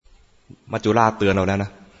มัจจุราชเตือนเราแล้วนะ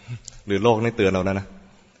หรือโลกนี่เตือนเราแล้วนะ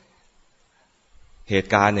เหตุ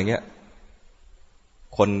การณ์อย่างเงี้ย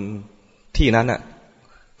คนที่นั้นน่ะ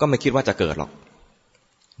ก็ไม่คิดว่าจะเกิดหรอก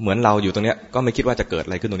เหมือนเราอยู่ตรงเนี้ยก็ไม่คิดว่าจะเกิดอ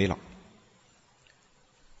ะไรขึ้นตรงนี้หรอก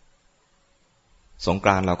สงกร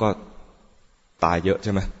านต์เราก็ตายเยอะใ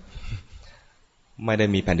ช่ไหมไม่ได้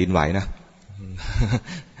มีแผ่นดินไหวนะ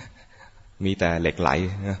มีแต่เหล็กไหล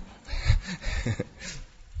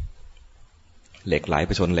เหล็กไหลไ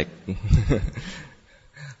ปชนเหล็ก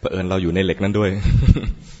เผอิญเราอยู่ในเหล็กนั้นด้วย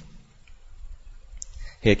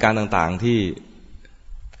เหตุการณ์ต่างๆที่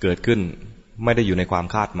เกิดขึ้นไม่ได้อยู่ในความ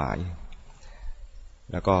คาดหมาย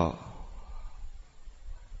แล้วก็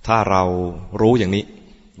ถ้าเรารู้อย่างนี้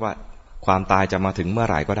ว่าความตายจะมาถึงเมื่อ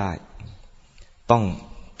ไหร่ก็ได้ต้อง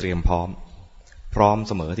เตรียมพร้อม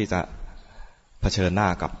เสมอที่จะเผชิญหน้า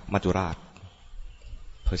กับมัจจุราช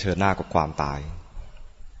เผชิญหน้ากับความตาย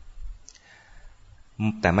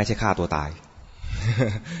แต่ไม่ใช่ฆ่าตัวตาย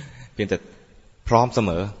เพียงแต่พร้อมเสม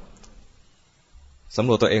อสำ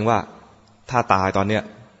รวจตัวเองว่าถ้าตายตอนเนี้ย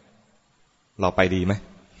เราไปดีไหม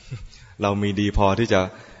เรามีดีพอที่จะ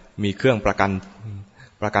มีเครื่องประ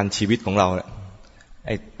กันชีวิตของเราไ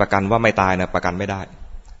อ้ประกันว่าไม่ตายนะประกันไม่ได้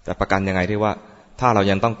แต่ประกันยังไงที่ว่าถ้าเรา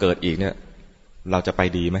ยังต้องเกิดอีกเนี่ยเราจะไป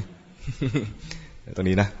ดีไหม ตรง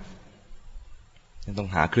นี้นะต้อง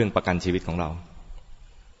หาเครื่องประกันชีวิตของเรา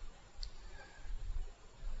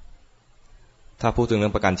ถ้าพูดถึงเรื่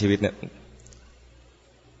องประกันชีวิตเนี่ย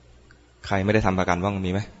ใครไม่ได้ทำประกันบ้าง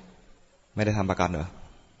มีไหมไม่ได้ทำประกันเหรอ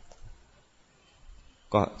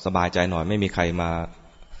ก็สบายใจหน่อยไม่มีใครมา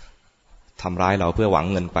ทำร้ายเราเพื่อหวัง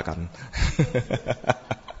เงินประกัน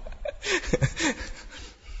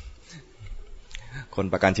คน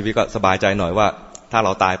ประกันชีวิตก็สบายใจหน่อยว่าถ้าเร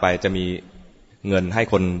าตายไปจะมีเงินให้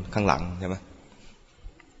คนข้างหลังใช่ไหม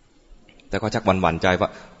แต่ก็ชักหวั่นใจว่า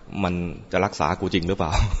มันจะรักษากูจริงหรือเปล่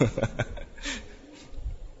า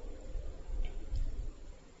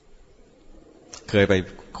เคยไป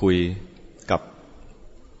คุยกับ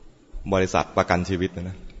บริษัทประกันชีวิต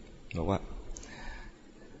นะบอกว่า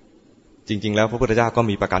จริงๆแล้วพระพุทธเจ้าก็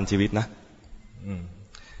มีประกันชีวิตนะ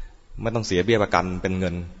ไม่ต้องเสียเบี้ยประกันเป็นเงิ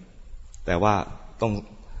นแต่ว่า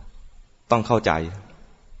ต้องเข้าใจ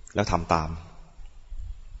แล้วทำตาม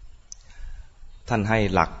ท่านให้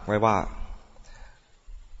หลักไว้ว่า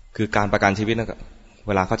คือการประกันชีวิตนะเ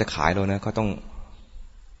วลาเขาจะขายเรานะเขาต้อง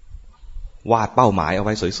วาดเป้าหมายเอาไ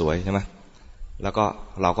ว้สวยๆใช่ไหมแล้วก็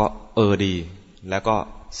เราก็ดีแล้วก็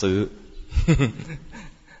ซื้อ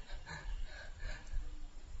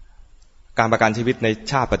การประกันชีวิตใน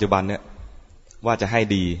ชาติปัจจุบันเนี่ยว่าจะให้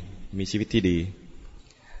ดีมีชีวิตที่ดี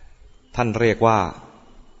ท่านเรียก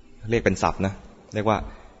เป็นศัพท์นะเรียกว่า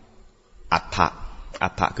อัต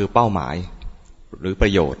ถะคือเป้าหมายหรือปร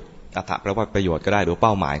ะโยชน์อัตถะแปลว่าประโยชน์ก็ได้หรือเ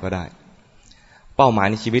ป้าหมายก็ได้เป้าหมาย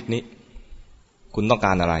ในชีวิตนี้คุณต้องก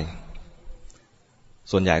ารอะไร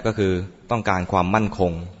ส่วนใหญ่ก็คือต้องการความมั่น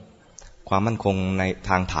คงใน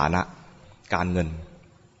ทางฐานะการเงิน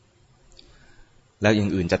แล้วอย่า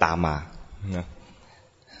งอื่นจะตามมา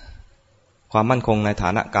ความมั่นคงในฐา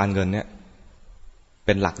นะการเงินเนี่ยเ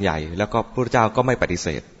ป็นหลักใหญ่แล้วก็พระพุทธเจ้าก็ไม่ปฏิเส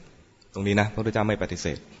ธตรงนี้นะพระพุทธเจ้าไม่ปฏิเส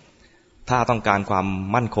ธถ้าต้องการความ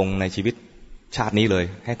มั่นคงในชีวิตชาตินี้เลย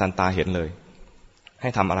ให้ทันตาเห็นเลยให้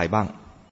ทำอะไรบ้าง